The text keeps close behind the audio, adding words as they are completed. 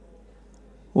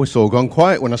Oh, it's all gone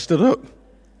quiet when I stood up.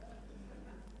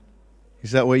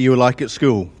 Is that what you were like at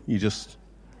school? You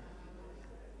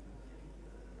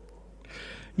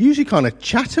usually kind of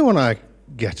chatter when I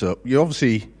get up. You're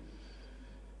obviously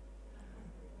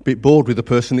a bit bored with the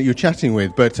person that you're chatting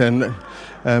with, but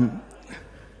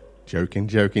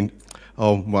joking.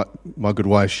 Oh, my good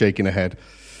wife's shaking her head.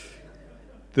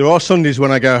 There are Sundays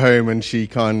when I go home and she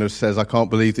kind of says, I can't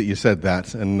believe that you said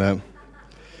that. And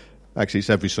actually, it's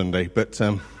every Sunday, but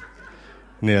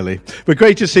nearly. But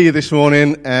great to see you this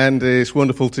morning, and it's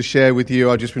wonderful to share with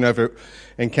you. I've just been over at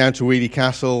Encounter Weedy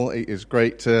Castle. It is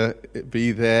great to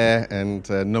be there, and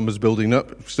numbers building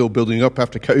up, still building up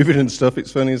after COVID and stuff.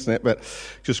 It's funny, isn't it? But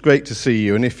just great to see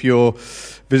you. And if you're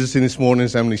visiting this morning,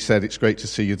 as Emily said, it's great to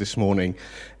see you this morning.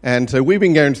 And we've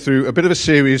been going through a bit of a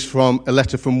series from a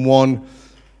letter from 1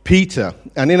 Peter.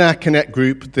 And in our Connect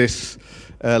group this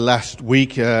last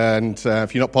week, and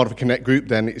if you're not part of a Connect group,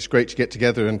 then it's great to get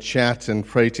together and chat and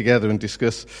pray together and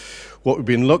discuss what we've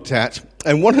been looked at.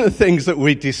 And one of the things that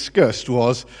we discussed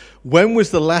was, when was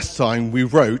the last time we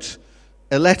wrote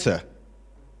a letter?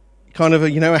 Kind of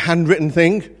a handwritten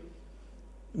thing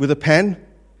with a pen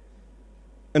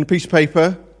and a piece of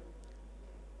paper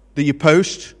that you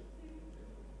post,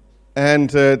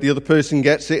 and the other person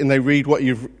gets it and they read what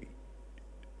you've...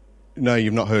 No,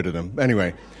 you've not heard of them.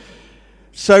 Anyway.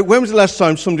 So when was the last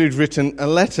time somebody had written a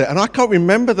letter? And I can't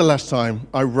remember the last time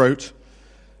I wrote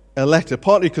a letter,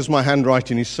 partly because my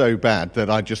handwriting is so bad that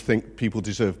I just think people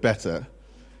deserve better.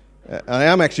 I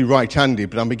am actually right-handed,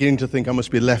 but I'm beginning to think I must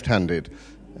be left-handed.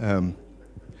 But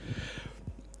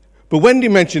Wendy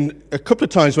mentioned a couple of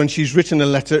times when she's written a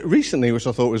letter recently, which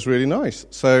I thought was really nice.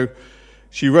 So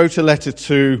she wrote a letter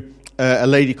to a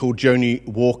lady called Joni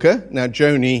Walker. Now,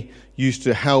 Joni used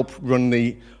to help run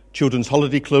the children's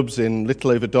holiday clubs in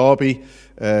Littleover, Derby,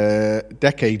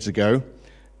 decades ago.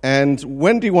 And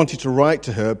Wendy wanted to write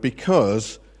to her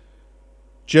because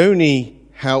Joni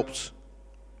helped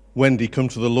Wendy come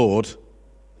to the Lord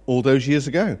all those years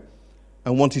ago,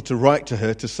 and wanted to write to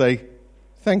her to say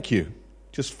thank you.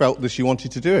 Just felt that she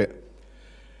wanted to do it.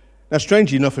 Now,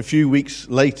 strangely enough, a few weeks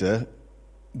later,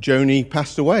 Joni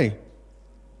passed away.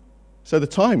 So the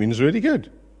timing is really good.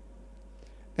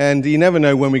 And you never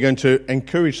know when we're going to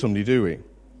encourage somebody, do we?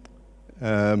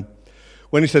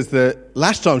 When he says the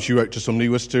last time she wrote to somebody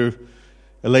was to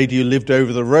a lady who lived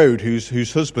over the road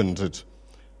whose husband had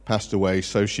passed away,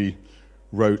 so she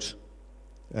wrote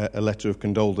a letter of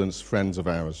condolence, friends of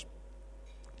ours.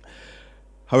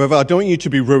 However, I don't want you to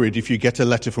be worried if you get a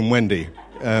letter from Wendy.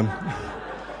 That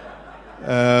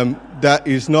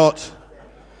is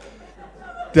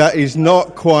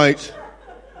not quite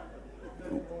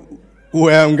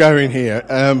where I'm going here.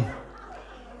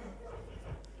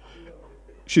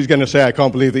 She's going to say, I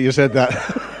can't believe that you said that.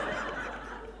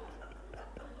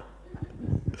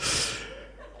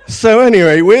 So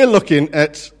anyway, we're looking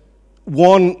at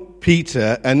 1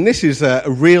 Peter, and this is a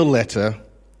real letter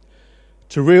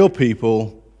to real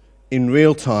people in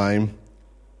real time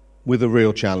with a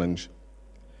real challenge.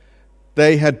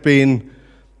 They had been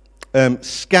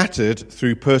scattered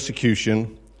through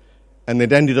persecution, and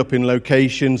they'd ended up in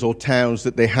locations or towns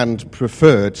that they hadn't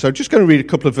preferred. So I'm just going to read a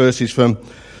couple of verses from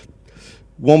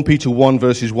 1 Peter 1,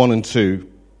 verses 1 and 2,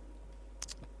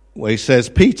 where he says,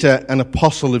 Peter, an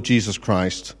apostle of Jesus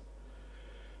Christ,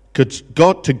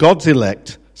 to God's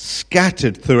elect,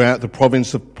 scattered throughout the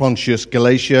province of Pontus,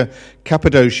 Galatia,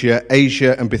 Cappadocia,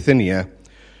 Asia, and Bithynia,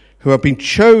 who have been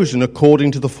chosen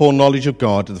according to the foreknowledge of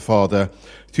God the Father,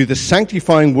 through the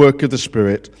sanctifying work of the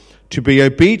Spirit, to be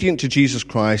obedient to Jesus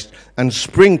Christ and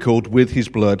sprinkled with his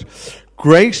blood.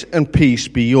 Grace and peace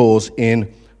be yours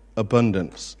in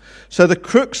abundance. So the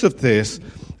crux of this,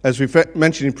 as we've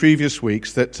mentioned in previous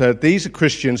weeks, that these are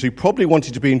Christians who probably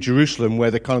wanted to be in Jerusalem,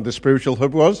 where the spiritual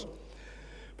hub was,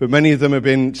 but many of them have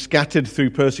been scattered through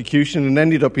persecution and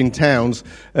ended up in towns.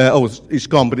 It's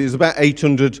gone, but it's about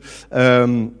 800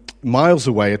 miles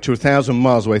away, to 1,000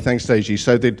 miles away. Thanks, Deji.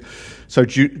 So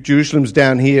Jerusalem's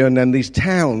down here, and then these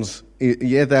towns,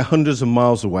 they're hundreds of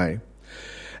miles away.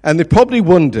 And they probably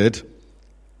wondered,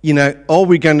 are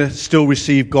we going to still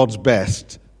receive God's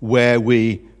best where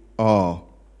we are?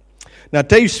 Now,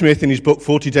 Dave Smith, in his book,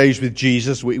 40 Days with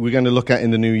Jesus, we're going to look at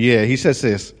in the new year, he says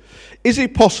this: is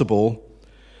it possible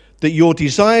that your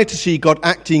desire to see God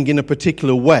acting in a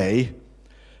particular way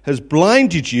has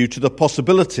blinded you to the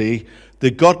possibility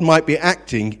that God might be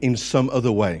acting in some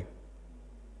other way?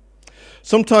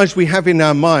 Sometimes we have in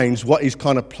our minds what is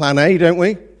kind of plan A, don't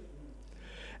we?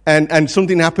 And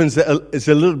something happens that is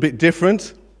a little bit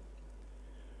different.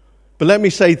 But let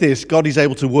me say this, God is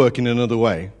able to work in another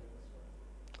way.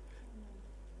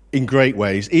 in great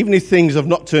ways. Even if things have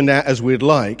not turned out as we'd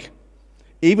like,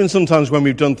 even sometimes when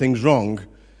we've done things wrong,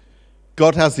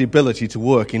 God has the ability to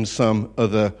work in some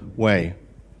other way.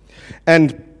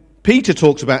 And Peter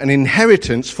talks about an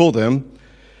inheritance for them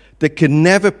that can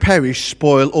never perish,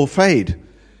 spoil, or fade,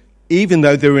 even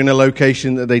though they're in a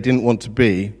location that they didn't want to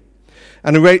be.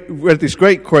 And I read this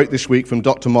great quote this week from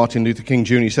Dr. Martin Luther King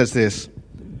Jr. He says this: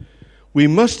 "We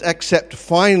must accept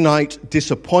finite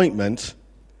disappointment,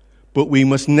 but we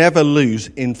must never lose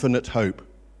infinite hope."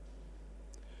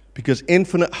 Because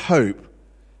infinite hope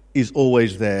is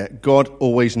always there. God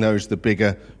always knows the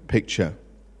bigger picture.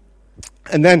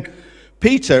 And then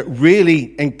Peter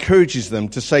really encourages them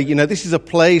to say, this is a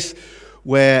place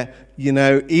where,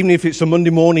 even if it's a Monday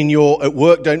morning you're at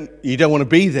work, you don't want to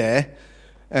be there.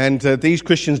 And these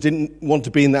Christians didn't want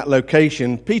to be in that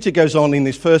location. Peter goes on in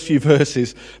these first few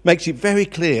verses, makes it very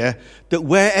clear that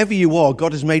wherever you are,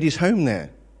 God has made his home there.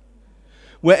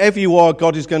 Wherever you are,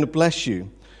 God is going to bless you.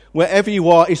 Wherever you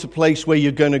are, it's a place where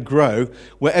you're going to grow.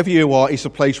 Wherever you are, it's a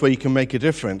place where you can make a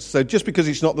difference. So just because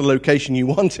it's not the location you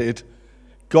wanted,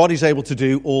 God is able to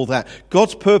do all that.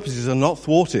 God's purposes are not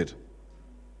thwarted.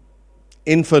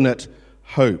 Infinite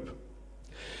hope.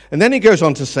 And then he goes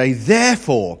on to say,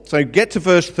 therefore. So get to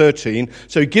verse 13.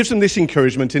 So he gives them this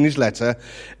encouragement in his letter.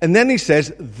 And then he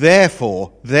says,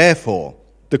 therefore.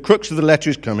 The crux of the letter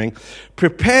is coming.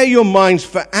 Prepare your minds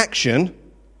for action.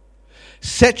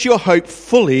 Set your hope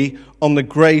fully on the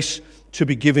grace to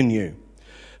be given you.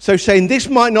 So saying this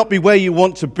might not be where you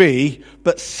want to be,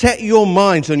 but set your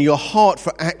minds and your heart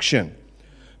for action.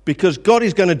 Because God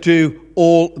is going to do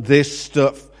all this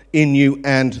stuff in you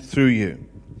and through you.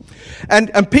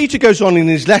 And Peter goes on in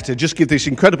his letter, just give this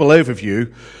incredible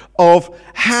overview of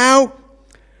how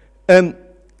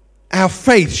our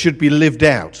faith should be lived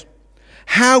out.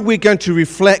 How we're going to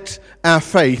reflect our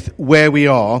faith where we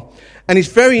are. And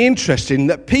it's very interesting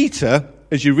that Peter,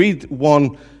 as you read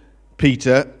 1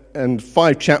 Peter and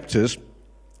 5 chapters,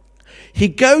 he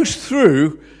goes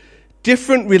through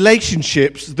different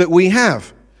relationships that we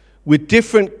have with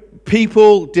different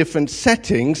people, different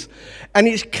settings. And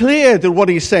it's clear that what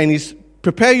he's saying is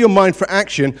prepare your mind for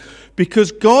action,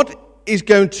 because God is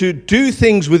going to do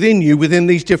things within you within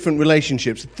these different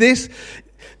relationships.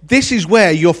 This is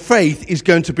where your faith is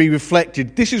going to be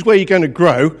reflected. This is where you're going to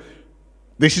grow.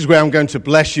 This is where I'm going to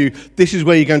bless you. This is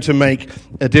where you're going to make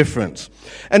a difference.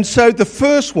 And so the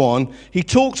first one, he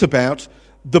talks about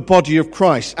the body of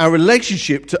Christ. Our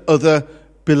relationship to other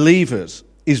believers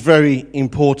is very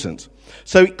important.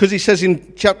 So, because he says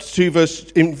in chapter 2,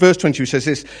 verse 20, he says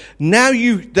this: now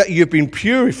that you've been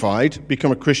purified,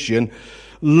 become a Christian,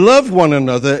 love one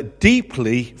another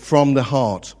deeply from the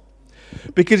heart.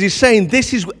 Because he's saying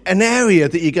this is an area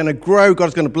that you're going to grow.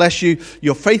 God's going to bless you.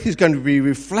 Your faith is going to be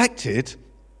reflected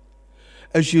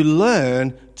as you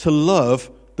learn to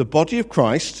love the body of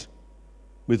Christ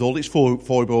with all its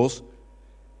foibles.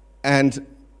 And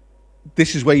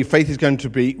this is where your faith is going to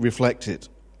be reflected.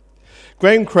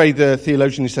 Graham Cray, the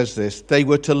theologian, says this: they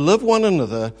were to love one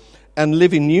another and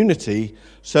live in unity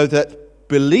so that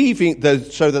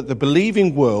the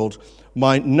believing world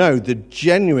might know the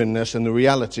genuineness and the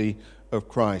reality of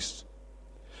Christ.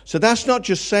 So that's not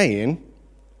just saying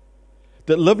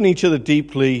that loving each other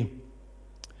deeply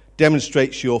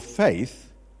demonstrates your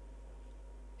faith.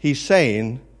 He's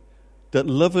saying that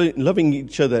loving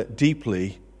each other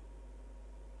deeply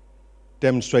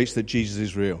demonstrates that Jesus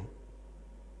is real.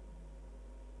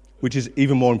 Which is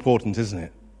even more important, isn't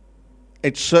it?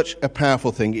 It's such a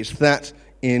powerful thing. It's that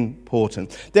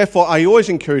important. Therefore, I always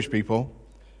encourage people,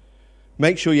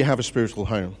 make sure you have a spiritual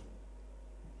home.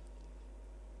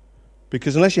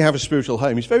 Because unless you have a spiritual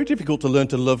home, it's very difficult to learn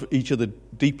to love each other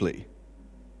deeply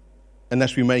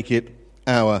unless we make it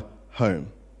our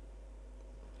home.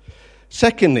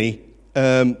 Secondly,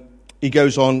 he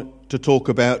goes on to talk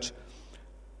about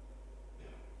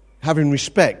having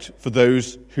respect for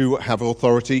those who have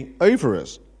authority over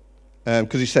us.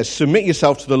 Because he says, submit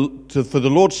yourself for the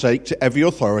Lord's sake to every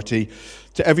authority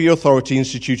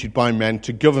instituted by men,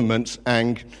 to governments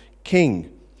and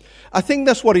king. I think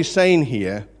that's what he's saying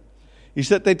here, is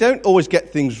that they don't always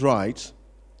get things right,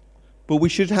 but we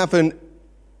should have a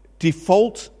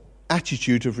default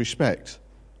attitude of respect.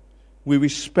 We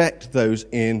respect those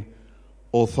in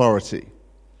authority.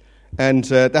 And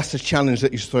that's the challenge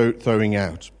that he's throwing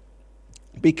out.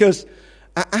 Because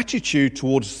our attitude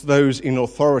towards those in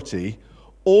authority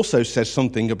also says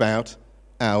something about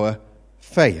our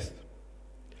faith.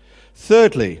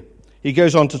 Thirdly, he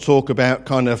goes on to talk about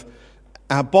kind of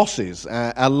our bosses,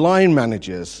 our line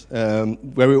managers,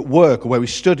 where we work, or where we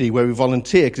study, where we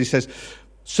volunteer. Because he says,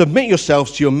 Submit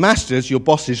yourselves to your masters, your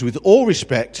bosses, with all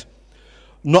respect,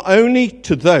 not only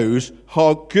to those who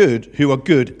are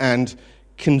good and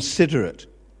considerate.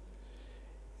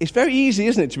 It's very easy,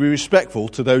 isn't it, to be respectful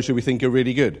to those who we think are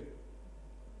really good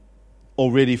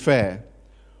or really fair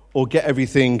or get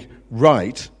everything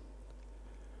right.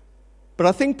 But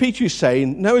I think Peter is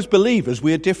saying, no, as believers,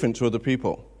 we are different to other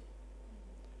people.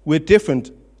 We're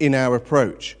different in our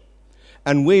approach.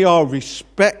 And we are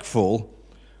respectful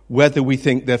whether we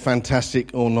think they're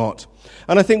fantastic or not.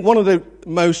 And I think one of the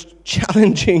most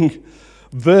challenging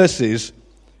verses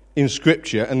in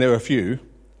Scripture, and there are a few,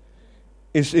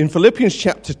 is in Philippians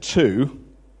chapter 2,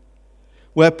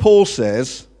 where Paul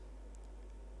says,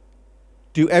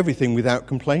 do everything without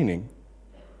complaining.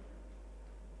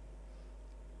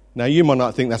 Now, you might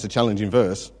not think that's a challenging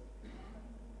verse.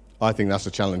 I think that's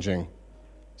a challenging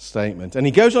statement. And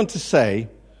he goes on to say,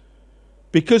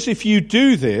 because if you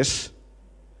do this,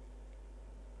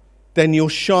 then you'll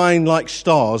shine like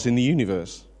stars in the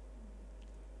universe.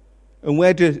 And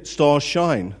where do stars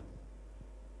shine?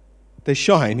 They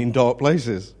shine in dark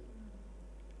places.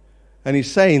 And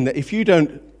he's saying that if you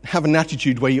don't have an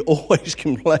attitude where you always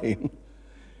complain,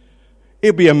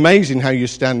 it'll be amazing how you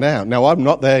stand out. Now, I'm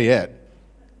not there yet.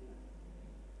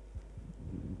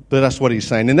 But that's what he's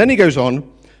saying. And then he goes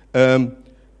on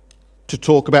to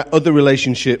talk about other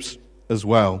relationships as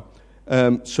well.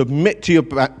 Submit to your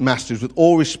masters with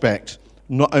all respect,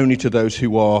 not only to those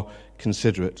who are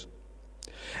considerate.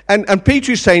 And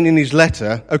Peter is saying in his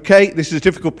letter, okay, this is a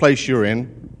difficult place you're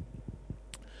in,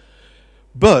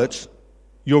 but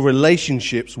your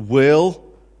relationships will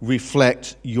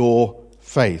reflect your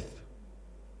faith.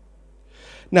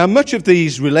 Now, much of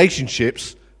these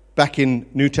relationships back in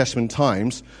New Testament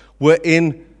times were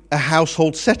in a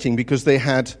household setting because they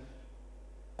had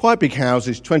quite big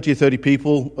houses, 20 or 30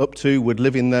 people up to would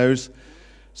live in those.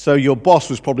 So your boss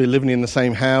was probably living in the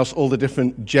same house. All the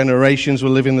different generations were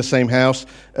living in the same house.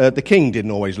 The king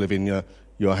didn't always live in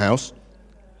your house.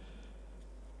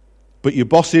 But your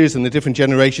bosses and the different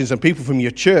generations and people from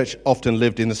your church often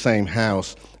lived in the same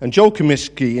house. And Joel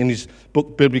Comiskey, in his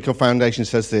book Biblical Foundation,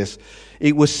 says this: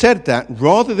 it was said that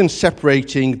rather than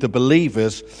separating the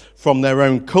believers from their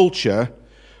own culture,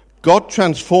 God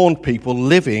transformed people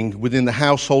living within the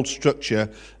household structure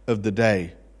of the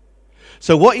day.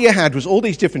 So what you had was all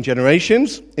these different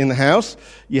generations in the house.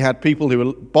 You had people who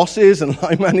were bosses and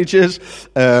line managers.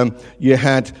 You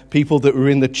had people that were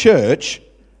in the church.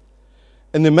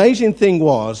 And the amazing thing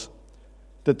was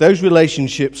that those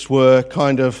relationships were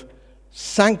kind of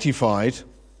sanctified.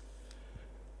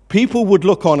 People would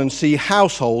look on and see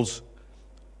households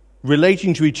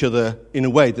relating to each other in a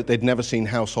way that they'd never seen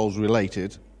households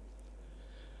related.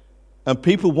 And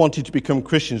people wanted to become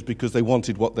Christians because they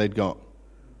wanted what they'd got.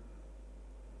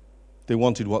 They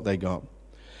wanted what they got.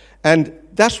 And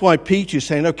that's why Peter is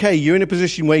saying, okay, you're in a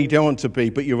position where you don't want to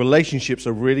be, but your relationships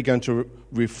are really going to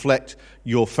reflect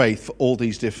your faith for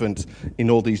in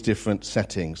all these different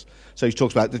settings. So he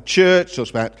talks about the church,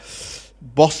 talks about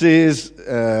bosses,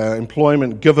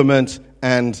 employment, government,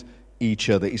 and each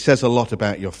other. He says a lot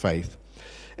about your faith.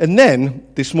 And then,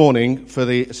 this morning, for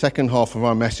the second half of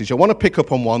our message, I want to pick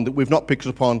up on one that we've not picked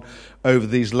up on over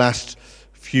these last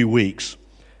few weeks.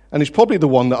 And it's probably the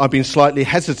one that I've been slightly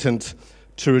hesitant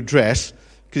to address,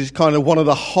 because it's kind of one of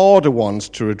the harder ones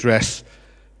to address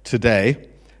today.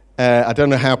 I don't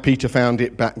know how Peter found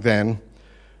it back then.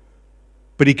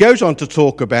 But he goes on to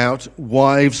talk about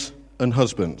wives and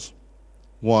husbands.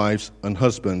 Wives and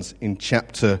husbands in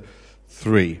chapter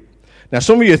 3. Now,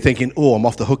 some of you are thinking, oh, I'm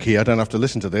off the hook here. I don't have to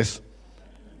listen to this.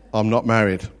 I'm not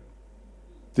married.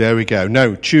 There we go.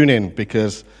 No, tune in,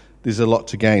 because there's a lot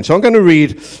to gain. So I'm going to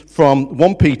read from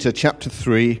 1 Peter chapter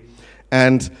 3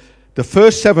 and the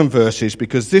first 7 verses,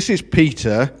 because this is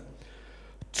Peter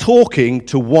talking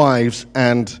to wives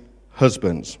and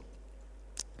husbands.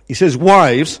 He says,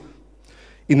 wives,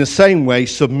 in the same way,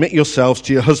 submit yourselves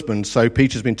to your husbands. So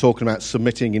Peter's been talking about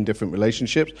submitting in different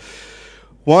relationships.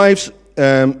 Wives,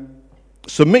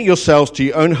 submit yourselves to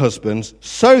your own husbands,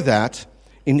 so that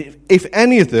if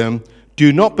any of them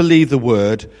do not believe the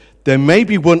word, they may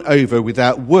be won over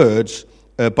without words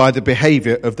by the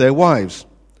behavior of their wives.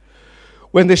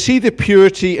 When they see the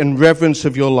purity and reverence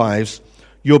of your lives,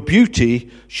 your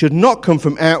beauty should not come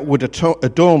from outward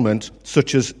adornment,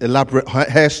 such as elaborate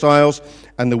hairstyles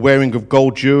and the wearing of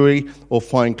gold jewelry or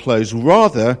fine clothes.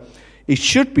 Rather, it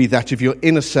should be that of your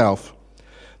inner self,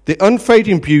 the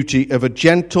unfading beauty of a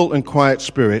gentle and quiet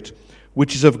spirit,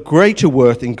 which is of greater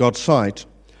worth in God's sight.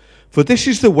 For this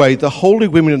is the way the holy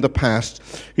women of the past,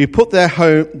 who put their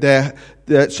hope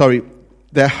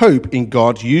in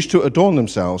God, used to adorn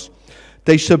themselves.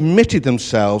 They submitted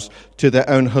themselves to their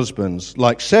own husbands,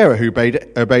 like Sarah, who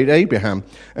obeyed Abraham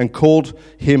and called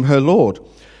him her Lord.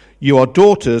 You are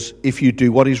daughters if you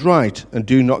do what is right and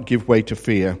do not give way to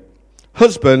fear.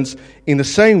 Husbands, in the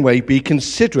same way, be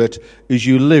considerate as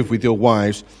you live with your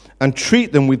wives and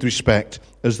treat them with respect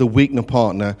as the weaker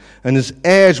partner and as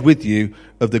heirs with you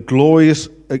of the glorious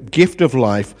gift of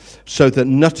life, so that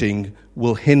nothing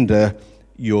will hinder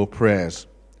your prayers.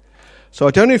 So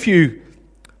I don't know if you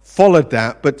followed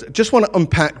that, but just want to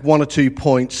unpack one or 2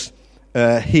 points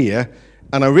here.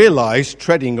 And I realise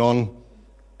treading on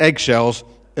eggshells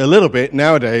a little bit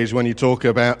nowadays when you talk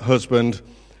about husband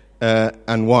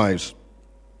and wives.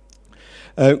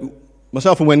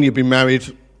 Myself and Wendy have been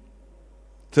married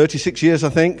 36 years, I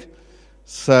think.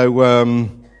 So,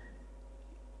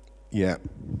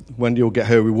 Wendy will get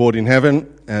her reward in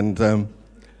heaven, and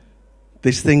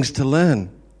there's things to learn.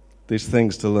 There's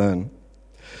things to learn.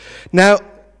 Now,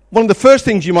 one of the first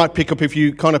things you might pick up if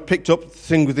you kind of picked up the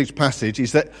thing with this passage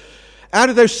is that out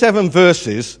of those 7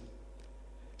 verses,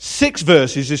 6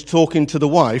 verses is talking to the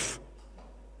wife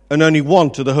and only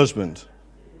 1 to the husband.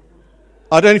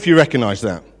 I don't know if you recognise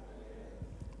that.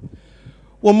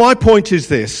 Well, my point is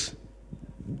this.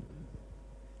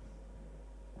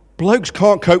 Blokes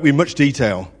can't cope with much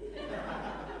detail.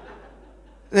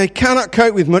 They cannot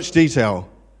cope with much detail.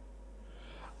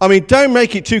 I mean, don't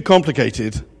make it too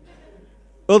complicated.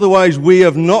 Otherwise, we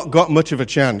have not got much of a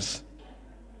chance.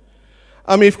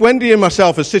 I mean, if Wendy and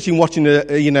myself are sitting watching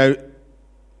a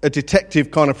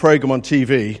detective kind of program on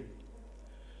TV,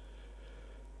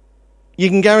 you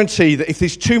can guarantee that if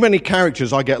there's too many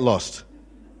characters, I get lost.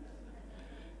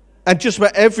 And just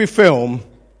about every film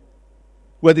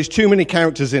where there's too many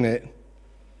characters in it,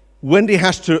 Wendy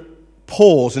has to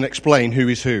pause and explain who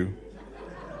is who.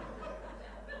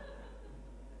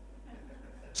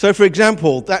 So, for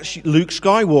example, that's Luke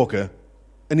Skywalker,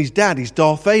 and his dad is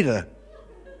Darth Vader.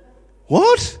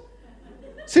 What?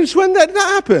 Since when did that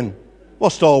happen?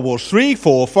 Well, Star Wars 3,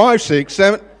 4, 5, 6,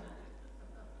 7...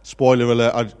 Spoiler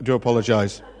alert, I do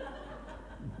apologise.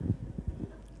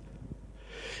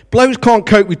 Blokes can't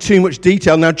cope with too much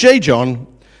detail. Now, J. John,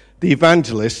 the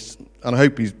evangelist, and I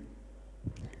hope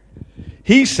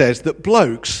he says that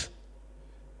blokes,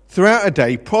 throughout a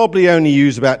day, probably only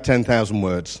use about 10,000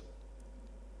 words.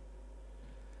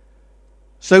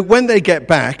 So when they get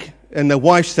back and their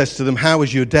wife says to them, how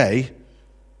was your day?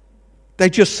 They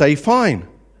just say, fine.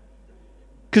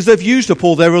 Because they've used up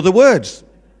all their other words.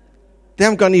 They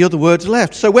haven't got any other words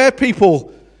left. So where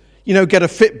people, get a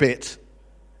Fitbit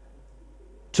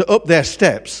to up their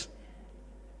steps,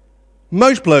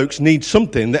 most blokes need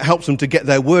something that helps them to get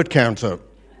their word count up.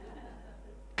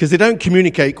 Because they don't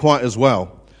communicate quite as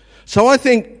well. So I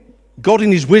think God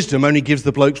in his wisdom only gives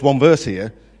the blokes 1 verse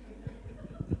here.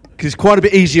 Because it's quite a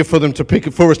bit easier for us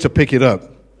to pick it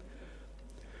up.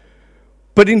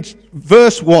 But in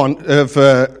verse 1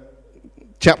 of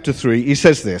chapter 3, he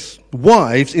says this: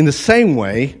 Wives, in the same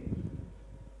way,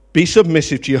 be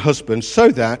submissive to your husbands, so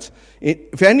that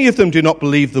if any of them do not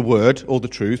believe the word or the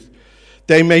truth,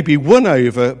 they may be won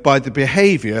over by the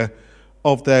behavior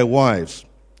of their wives.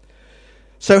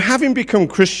 So having become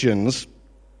Christians,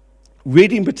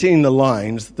 reading between the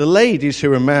lines, the ladies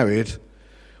who are married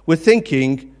were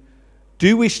thinking,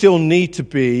 do we still need to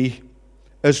be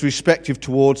as respectful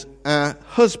towards our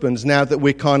husbands now that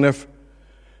we're kind of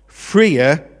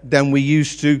freer than we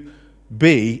used to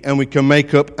be and we can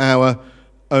make up our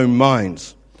own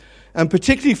minds? And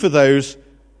particularly for those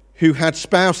who had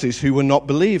spouses who were not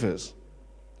believers.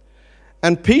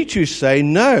 And Peter is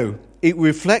saying, no, it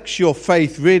reflects your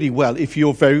faith really well if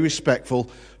you're very respectful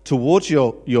towards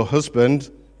your husband,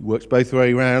 it works both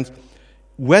ways around,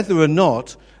 whether or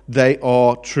not they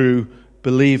are true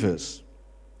believers.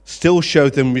 Still show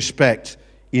them respect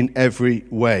in every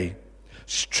way.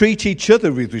 Treat each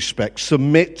other with respect.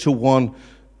 Submit to one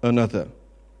another.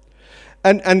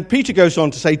 And Peter goes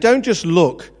on to say, don't just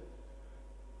look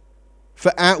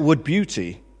for outward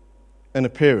beauty and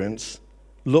appearance.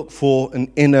 Look for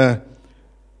an inner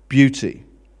beauty.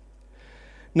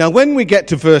 Now, when we get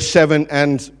to verse 7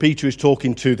 and Peter is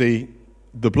talking to the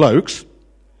blokes,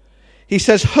 he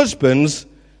says, husbands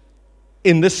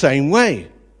in the same way.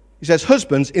 He says,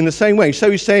 husbands in the same way.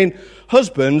 So he's saying,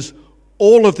 husbands,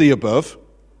 all of the above.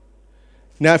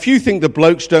 Now, if you think the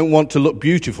blokes don't want to look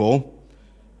beautiful,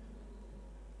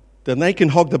 then they can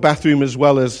hog the bathroom as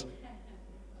well as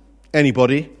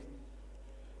anybody.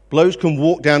 Blokes can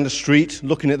walk down the street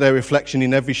looking at their reflection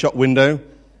in every shop window,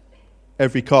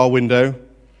 every car window.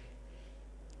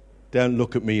 Don't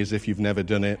look at me as if you've never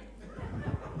done it.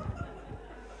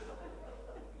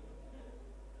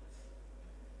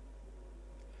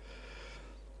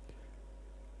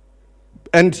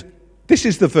 And this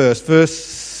is the verse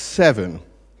 7.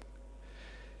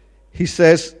 He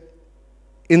says,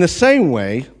 in the same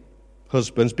way,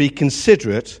 husbands, be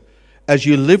considerate as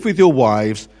you live with your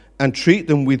wives and treat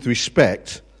them with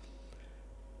respect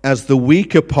as the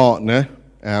weaker partner.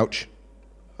 Ouch.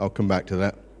 I'll come back to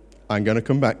that. I'm going to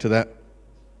come back to that.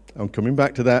 I'm coming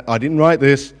back to that. I didn't write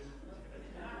this.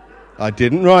 I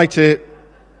didn't write it.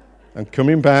 I'm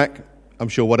coming back. I'm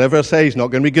sure whatever I say is not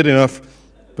going to be good enough,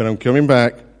 but I'm coming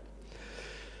back.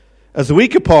 As the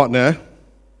weaker partner,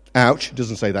 ouch, it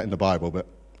doesn't say that in the Bible, but,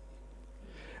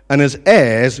 and as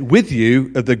heirs with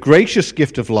you of the gracious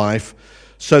gift of life,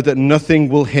 so that nothing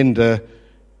will hinder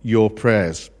your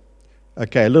prayers.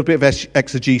 Okay, a little bit of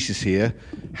exegesis here.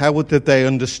 How would they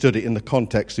understood it in the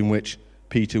context in which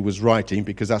Peter was writing?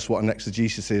 Because that's what an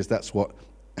exegesis is. That's what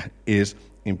is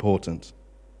important.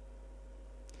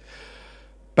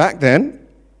 Back then,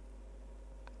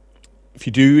 if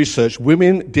you do research,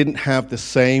 women didn't have the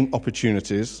same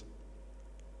opportunities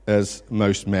as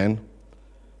most men,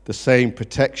 the same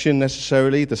protection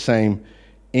necessarily, the same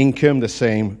income, the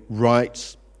same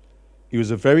rights. It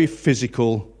was a very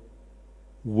physical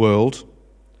world.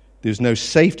 There was no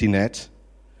safety net,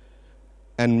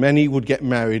 and many would get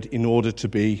married in order to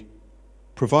be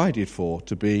provided for,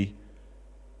 to be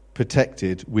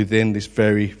protected within this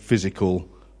very physical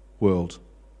world.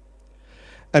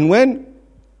 And when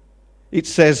it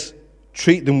says,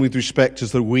 treat them with respect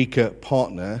as the weaker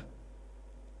partner,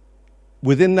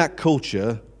 within that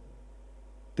culture,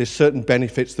 there's certain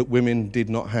benefits that women did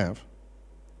not have.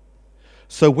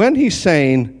 So when he's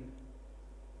saying,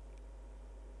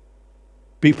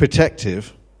 be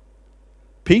protective,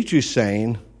 Peter is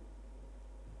saying,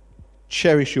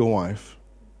 cherish your wife,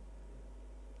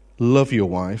 love your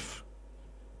wife,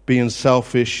 be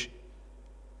unselfish,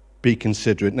 be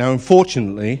considerate. Now,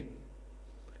 unfortunately,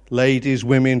 ladies,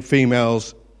 women,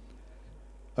 females,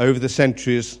 over the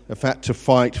centuries have had to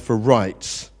fight for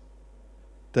rights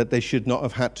that they should not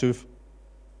have had to have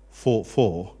fought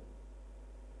for.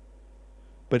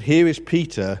 But here is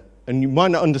Peter, and you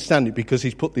might not understand it because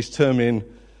he's put this term in,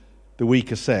 the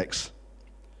weaker sex.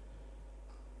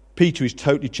 Peter is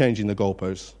totally changing the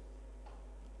goalposts.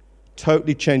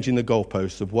 Totally changing the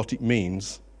goalposts of what it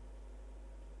means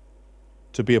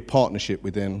to be a partnership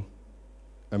within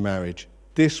a marriage.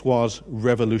 This was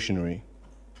revolutionary.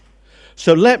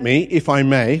 So let me, if I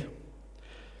may,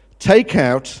 take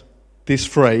out this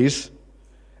phrase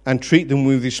and treat them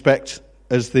with respect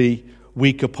as the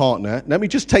weaker partner. Let me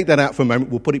just take that out for a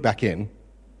moment. We'll put it back in.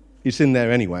 It's in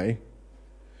there anyway.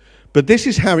 But this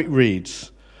is how it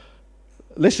reads.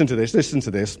 Listen to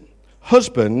this.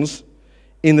 Husbands,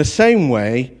 in the same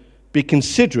way, be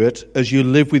considerate as you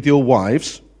live with your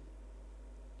wives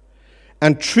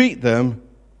and treat them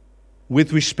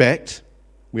with respect.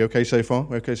 We okay so far?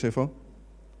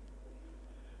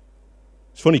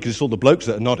 It's funny because it's all the blokes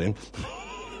that are nodding.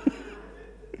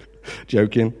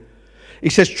 Joking. He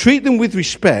says, treat them with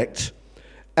respect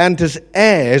and as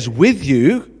heirs with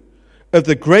you of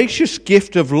the gracious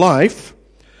gift of life,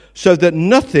 so that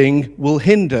nothing will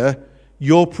hinder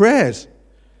your prayers.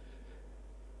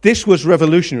 This was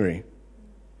revolutionary.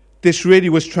 This really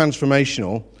was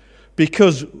transformational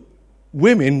because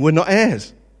women were not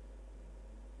heirs.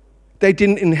 They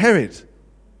didn't inherit.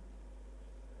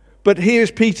 But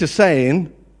here's Peter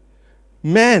saying,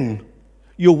 men,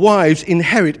 your wives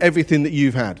inherit everything that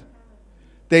you've had.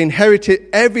 They inherited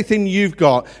everything you've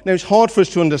got. Now, it's hard for us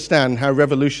to understand how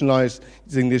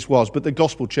revolutionizing this was, but the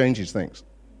gospel changes things.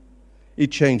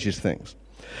 It changes things.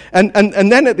 And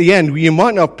then at the end, you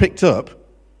might not have picked up,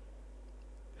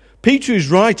 Peter is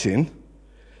writing,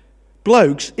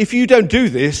 blokes, if you don't do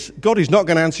this, God is not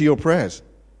going to answer your prayers.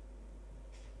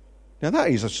 Now, that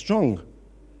is a strong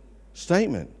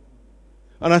statement.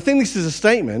 And I think this is a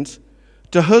statement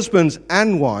to husbands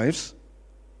and wives,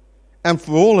 and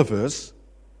for all of us.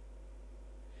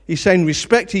 He's saying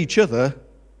respect each other,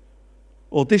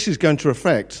 or this is going to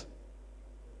affect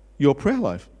your prayer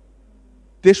life.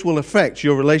 This will affect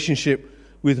your relationship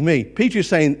with me. Peter is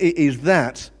saying it is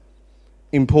that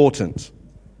important.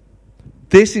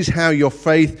 This is how your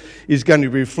faith is going to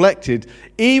be reflected,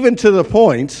 even to the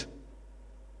point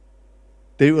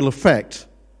that it will affect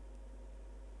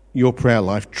your prayer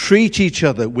life. Treat each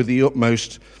other with the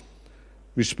utmost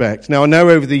respect. Now, I know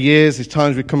over the years, there's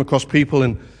times we come across people,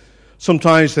 and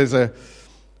sometimes there's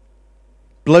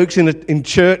blokes in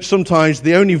church, sometimes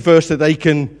the only verse that they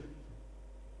can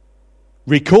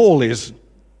recall is,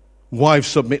 wives,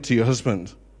 submit to your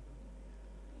husband.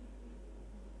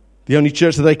 The only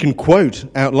church that they can quote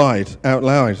out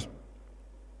loud.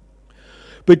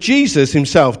 But Jesus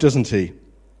himself, doesn't he?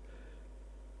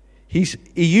 he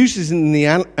uses in the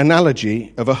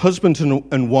analogy of a husband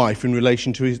and wife in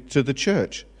relation to the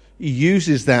church. He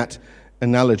uses that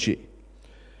analogy.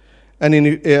 And in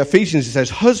Ephesians it says,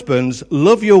 husbands,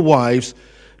 love your wives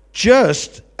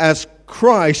just as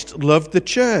Christ loved the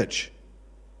church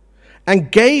and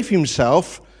gave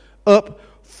himself up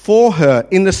for her.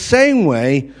 In the same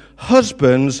way,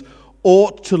 husbands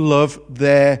ought to love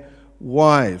their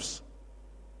wives.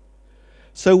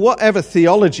 So whatever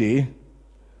theology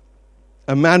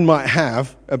a man might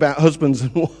have about husbands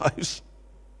and wives,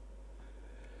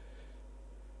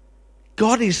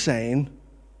 God is saying,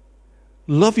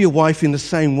 love your wife in the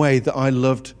same way that I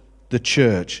loved the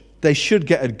church. They should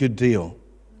get a good deal.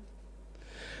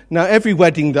 Now, every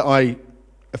wedding that I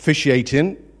officiate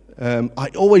in, I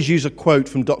always use a quote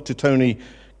from Dr. Tony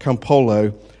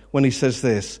Campolo when he says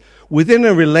this: within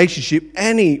a relationship,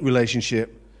 any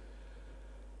relationship,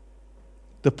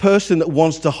 the person that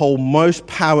wants to hold most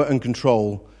power and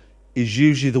control is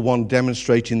usually the one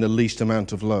demonstrating the least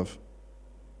amount of love.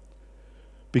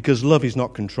 Because love is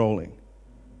not controlling.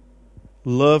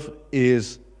 Love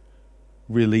is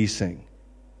releasing.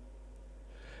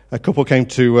 A couple came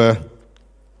to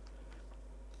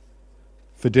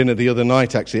for dinner the other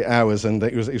night, actually, at ours, and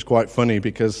it was quite funny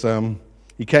because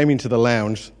he came into the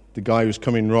lounge, the guy who's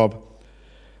coming, Rob,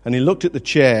 and he looked at the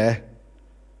chair,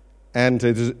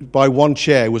 and by one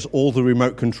chair was all the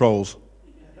remote controls.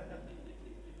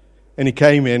 And he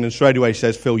came in and straight away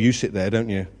says, Phil, you sit there, don't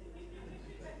you?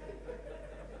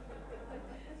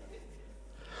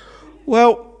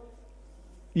 Well,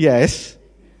 yes.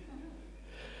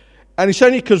 And it's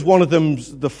only because one of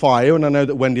them's the fire, and I know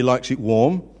that Wendy likes it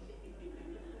warm,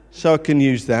 so I can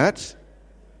use that.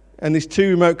 And there's 2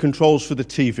 remote controls for the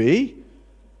TV,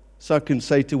 so I can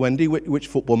say to Wendy, which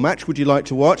football match would you like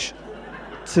to watch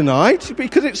tonight?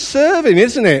 Because it's serving,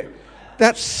 isn't it?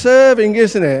 That's serving,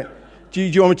 isn't it? Do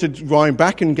you want me to wind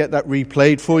back and get that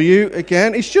replayed for you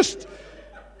again? It's just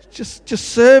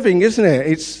serving, isn't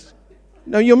it?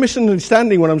 No, you're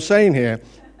misunderstanding what I'm saying here.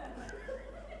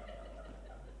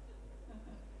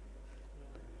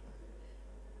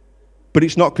 But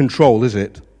it's not control, is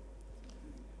it?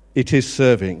 It is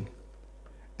serving.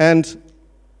 And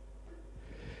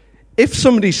if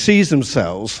somebody sees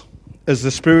themselves as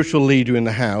the spiritual leader in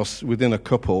the house within a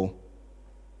couple,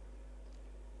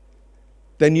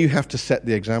 then you have to set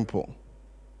the example.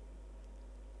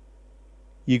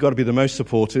 You've got to be the most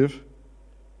supportive,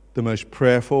 the most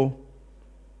prayerful,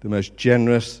 the most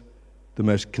generous, the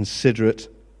most considerate,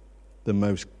 the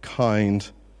most kind,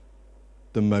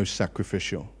 the most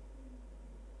sacrificial.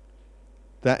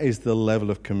 That is the level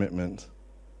of commitment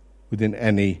within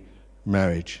any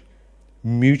marriage.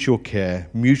 Mutual care,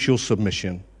 mutual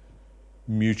submission,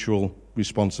 mutual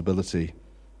responsibility.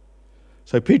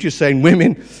 So Peter is saying,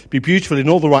 women, be beautiful in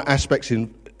all the right aspects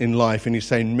in life, and he's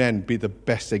saying, men, be the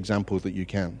best example that you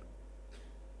can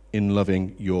in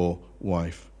loving your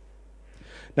wife.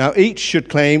 Now, each should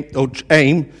claim or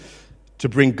aim to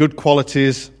bring good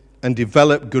qualities and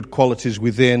develop good qualities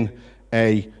within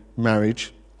a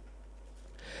marriage.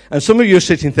 And some of you are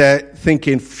sitting there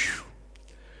thinking,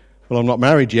 well, I'm not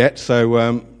married yet,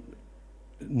 so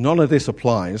none of this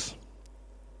applies.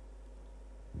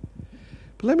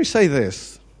 But let me say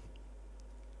this.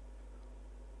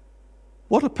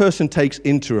 What a person takes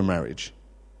into a marriage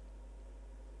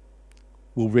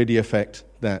will really affect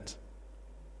that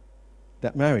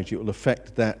marriage. It will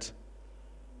affect that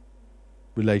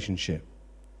relationship.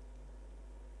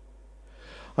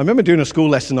 I remember doing a school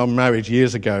lesson on marriage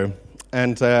years ago,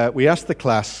 and we asked the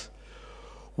class,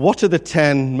 what are the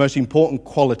 10 most important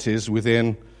qualities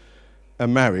within a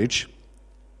marriage?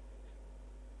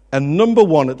 And number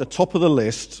 1 at the top of the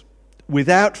list,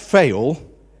 without fail,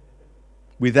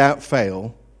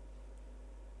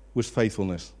 was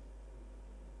faithfulness.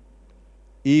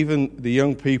 Even the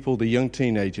young people, the young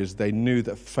teenagers, they knew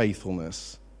that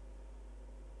faithfulness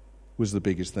was the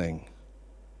biggest thing.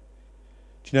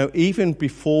 Do you know, even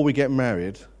before we get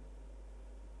married,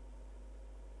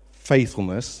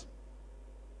 faithfulness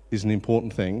is an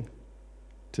important thing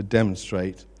to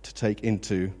demonstrate, to take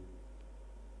into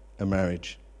a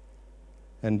marriage.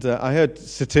 And I heard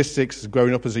statistics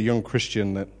growing up as a young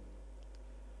Christian that,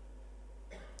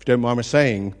 if you don't mind me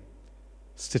saying,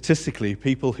 statistically,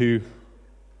 people who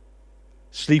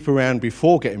sleep around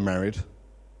before getting married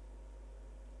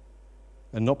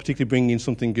are not particularly bringing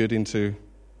something good into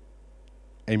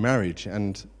a marriage.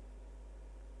 And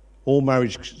all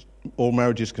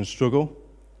marriages can struggle,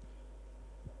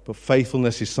 but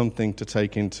faithfulness is something to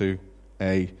take into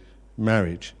a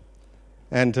marriage.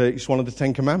 And it's one of the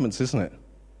 10 Commandments, isn't it?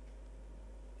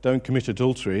 Don't commit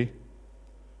adultery.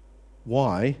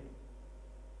 Why?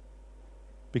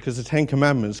 Because the Ten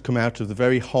Commandments come out of the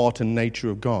very heart and nature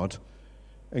of God,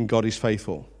 and God is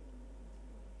faithful.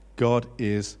 God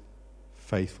is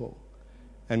faithful.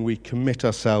 And we commit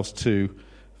ourselves to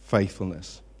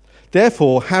faithfulness.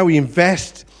 Therefore, how we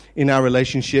invest in our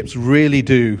relationships really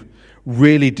do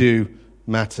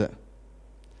matter.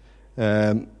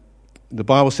 The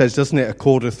Bible says, doesn't it, a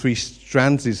cord of 3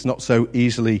 strands is not so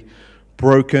easily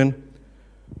broken.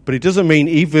 But it doesn't mean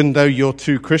even though you're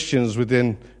 2 Christians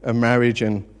within a marriage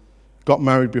and got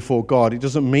married before God, it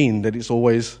doesn't mean that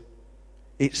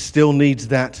it still needs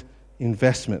that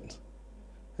investment.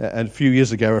 And a few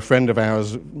years ago, a friend of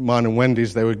ours, mine and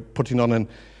Wendy's, they were putting on a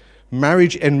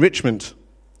marriage enrichment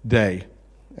day.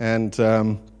 And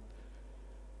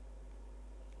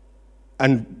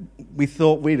we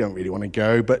thought, we don't really want to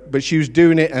go, but she was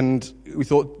doing it, and we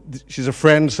thought, she's a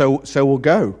friend, so we'll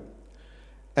go.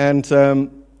 And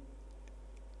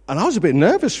I was a bit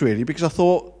nervous, really, because I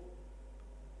thought,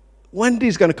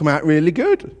 Wendy's going to come out really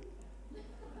good.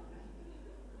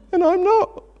 And I'm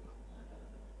not.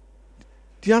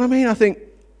 Do you know what I mean? I think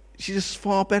she's just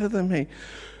far better than me.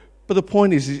 But the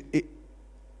point is,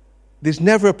 there's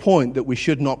never a point that we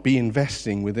should not be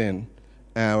investing within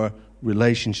our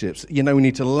relationships. You know, we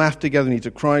need to laugh together, we need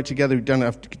to cry together, we don't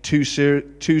have to get too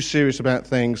serious about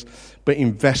things, but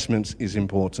investment is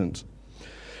important.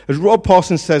 As Rob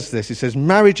Parsons says this, he says,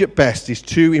 marriage at best is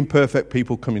 2 imperfect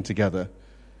people coming together.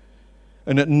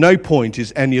 And at no point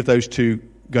is any of those 2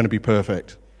 going to be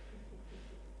perfect.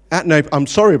 I'm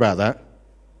sorry about that.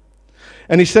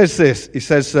 And he says this, he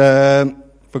says, a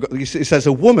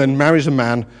woman marries a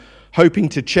man hoping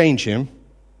to change him,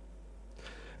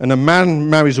 and a man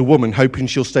marries a woman hoping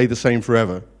she'll stay the same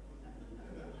forever.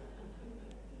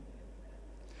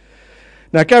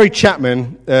 Now, Gary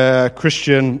Chapman,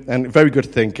 Christian and very good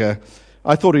thinker,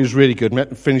 I thought he was really good.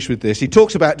 Let me finish with this. He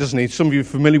talks about, doesn't he, some of you are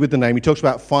familiar with the name, he talks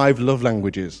about 5 love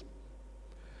languages.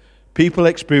 People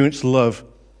experience love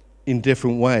in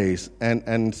different ways,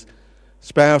 and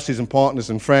spouses and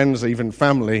partners and friends, even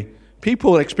family,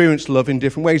 people experience love in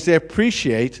different ways. They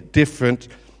appreciate different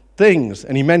things.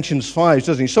 And he mentions 5,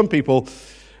 doesn't he? Some people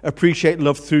appreciate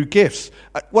love through gifts.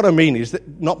 What I mean is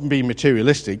that not being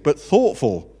materialistic, but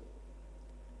thoughtful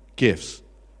gifts.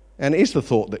 And it is the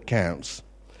thought that counts.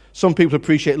 Some people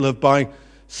appreciate love by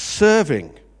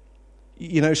serving.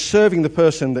 You know, serving the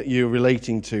person that you're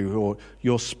relating to or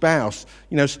your spouse.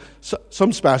 You know,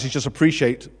 some spouses just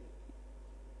appreciate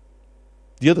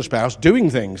the other spouse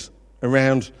doing things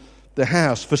around the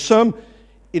house. For some,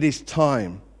 it is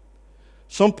time.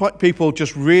 Some people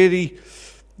just really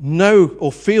know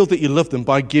or feel that you love them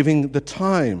by giving the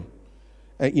time.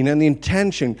 And the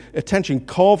attention,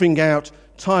 carving out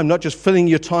time, not just filling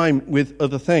your time with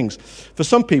other things. For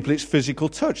some people, it's physical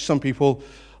touch. Some people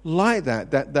like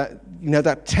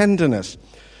that tenderness.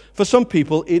 For some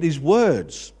people, it is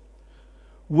words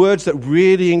that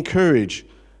really encourage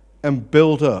and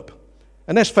build up.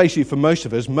 And let's face it, for most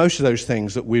of us, most of those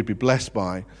things that we'd be blessed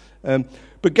by.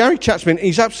 But Gary Chapman,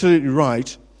 he's absolutely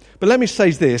right. But let me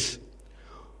say this.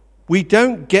 We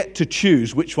don't get to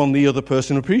choose which one the other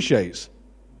person appreciates.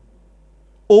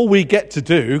 All we get to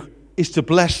do is to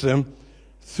bless them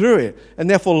through it. And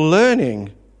therefore,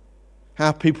 learning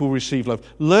how people receive love,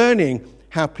 learning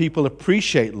how people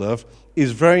appreciate love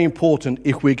is very important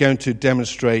if we're going to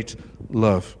demonstrate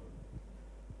love.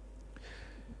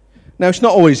 Now, it's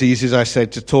not always easy, as I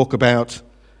said, to talk about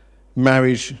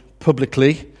marriage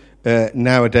publicly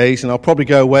nowadays, and I'll probably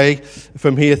go away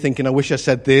from here thinking, I wish I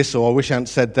said this, or I wish I hadn't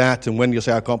said that, and when you'll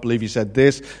say, I can't believe you said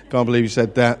this, can't believe you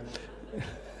said that.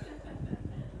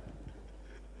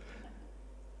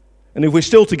 And if we're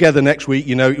still together next week,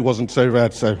 you know it wasn't so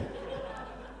bad, so...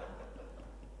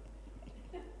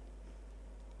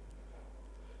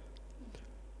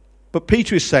 But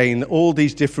Peter is saying that all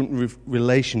these different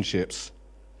relationships,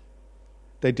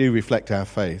 they do reflect our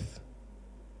faith.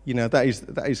 You know, that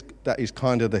is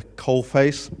kind of the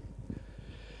coalface.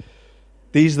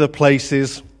 These are the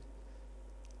places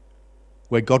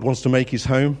where God wants to make his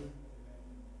home.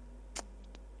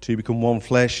 2 become one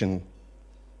flesh and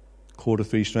cord of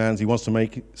 3 strands. He wants to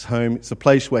make his home. It's a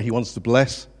place where he wants to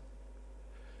bless.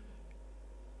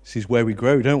 This is where we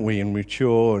grow, don't we, and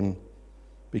mature and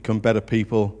become better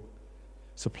people.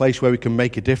 It's a place where we can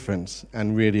make a difference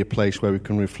and really a place where we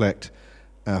can reflect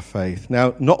our faith.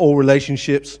 Now, not all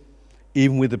relationships,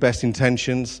 even with the best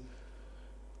intentions,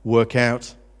 work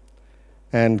out.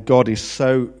 And God is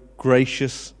so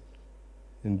gracious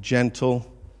and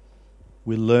gentle.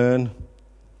 We learn.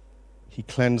 He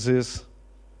cleanses.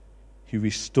 He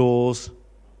restores.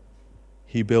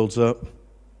 He builds up.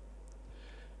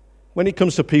 When it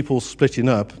comes to people splitting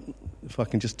up, if I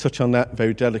can just touch on that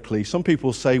very delicately. Some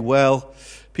people say, well,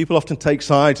 people often take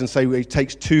sides and say, well, it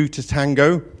takes two to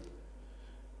tango.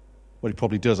 Well, it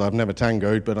probably does. I've never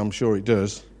tangoed, but I'm sure it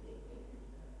does.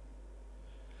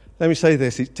 Let me say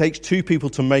this. It takes two people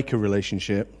to make a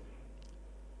relationship,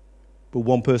 but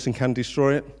one person can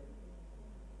destroy it.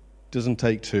 It doesn't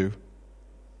take two.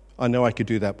 I know I could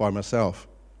do that by myself.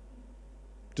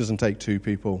 It doesn't take two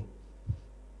people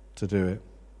to do it.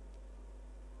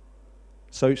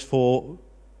 So it's for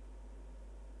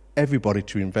everybody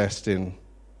to invest in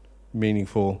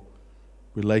meaningful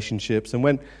relationships. And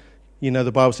when,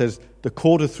 the Bible says the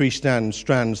cord of three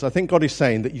strands, I think God is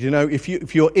saying that,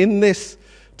 if you're in this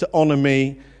to honor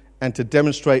me and to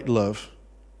demonstrate love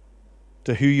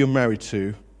to who you're married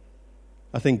to,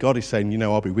 I think God is saying,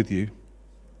 I'll be with you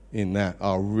in that.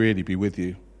 I'll really be with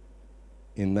you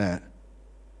in that.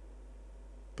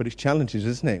 But it's challenges,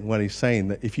 isn't it, when he's saying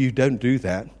that if you don't do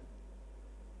that,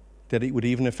 that it would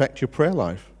even affect your prayer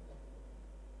life.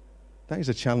 That is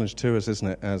a challenge to us, isn't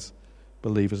it, as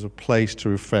believers, a place to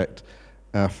reflect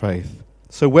our faith.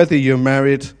 So whether you're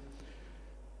married,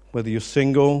 whether you're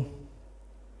single,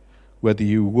 whether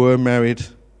you were married,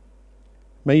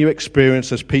 may you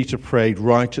experience, as Peter prayed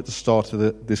right at the start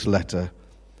of this letter,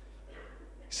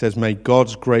 he says, may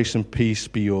God's grace and peace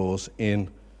be yours in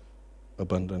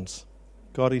abundance.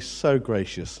 God is so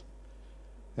gracious.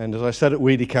 And as I said at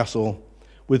Weedy Castle,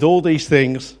 with all these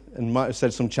things, and might have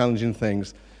said some challenging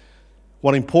things,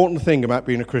 one important thing about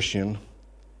being a Christian,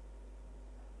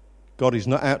 God is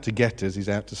not out to get us, he's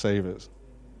out to save us.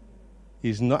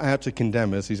 He's not out to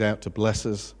condemn us, he's out to bless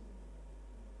us.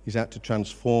 He's out to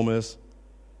transform us,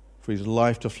 for his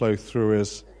life to flow through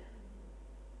us.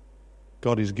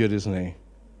 God is good, isn't he?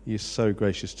 He is so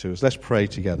gracious to us. Let's pray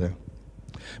together.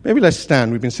 Maybe let's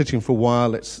stand. We've been sitting for a while.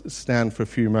 Let's stand for a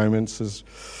few moments as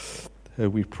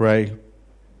we pray.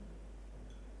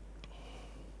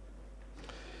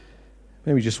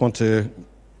 Maybe you just want to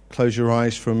close your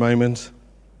eyes for a moment.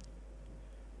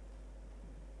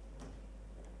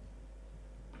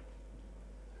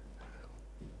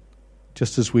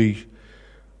 Just as we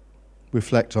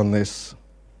reflect on this,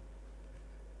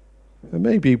 and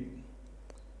maybe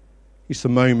it's a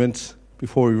moment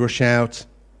before we rush out.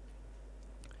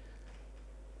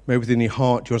 Maybe within your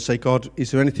heart you want to say, God,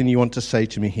 is there anything you want to say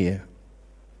to me here?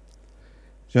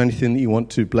 Is there anything that you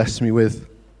want to bless me with?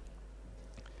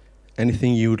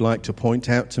 Anything you would like to point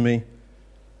out to me?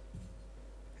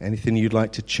 Anything you'd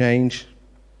like to change?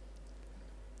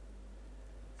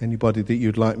 Anybody that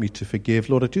you'd like me to forgive?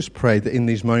 Lord, I just pray that in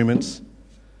these moments,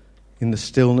 in the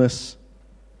stillness,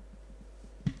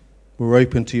 we're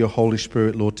open to your Holy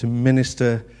Spirit, Lord, to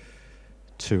minister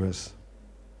to us.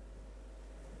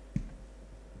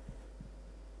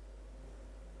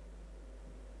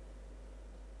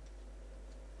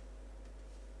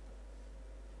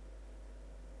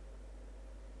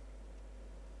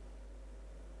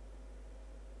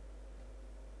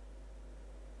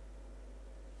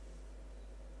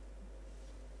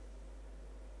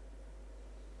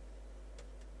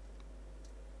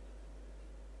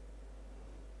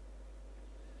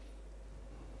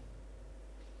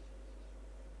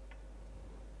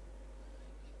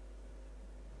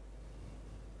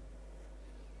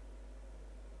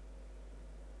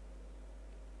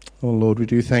 Oh, Lord, we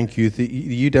do thank you that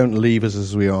you don't leave us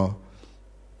as we are.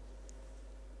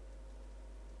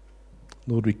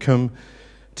 Lord, we come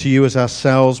to you as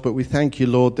ourselves, but we thank you,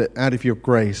 Lord, that out of your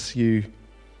grace you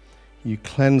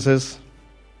cleanse us,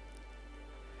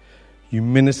 you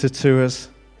minister to us,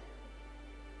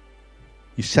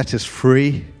 you set us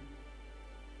free,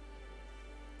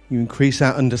 you increase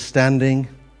our understanding,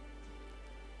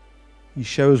 you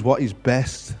show us what is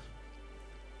best.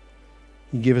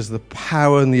 You give us the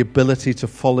power and the ability to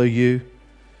follow you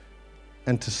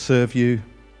and to serve you.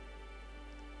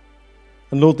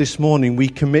 And Lord, this morning we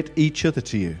commit each other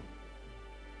to you.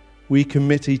 We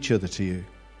commit each other to you.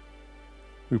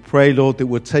 We pray, Lord, that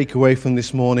we'll take away from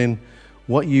this morning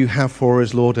what you have for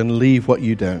us, Lord, and leave what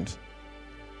you don't.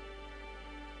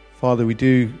 Father, we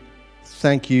do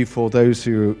thank you for those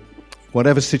who,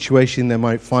 whatever situation they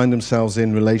might find themselves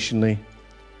in relationally,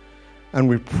 and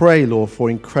we pray, Lord, for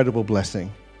incredible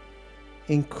blessing.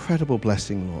 Incredible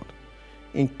blessing, Lord.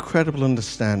 Incredible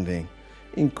understanding.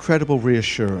 Incredible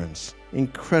reassurance.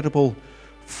 Incredible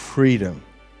freedom.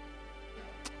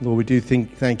 Lord, we do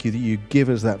thank you that you give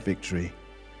us that victory.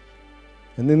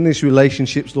 And in these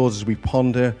relationships, Lord, as we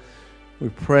ponder, we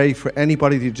pray for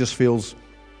anybody that just feels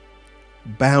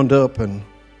bound up and,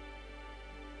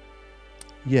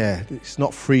 it's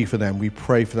not free for them. We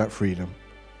pray for that freedom.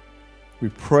 We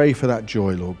pray for that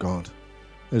joy, Lord God,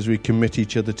 as we commit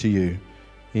each other to you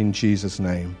In Jesus'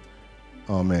 name,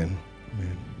 amen.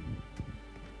 Amen.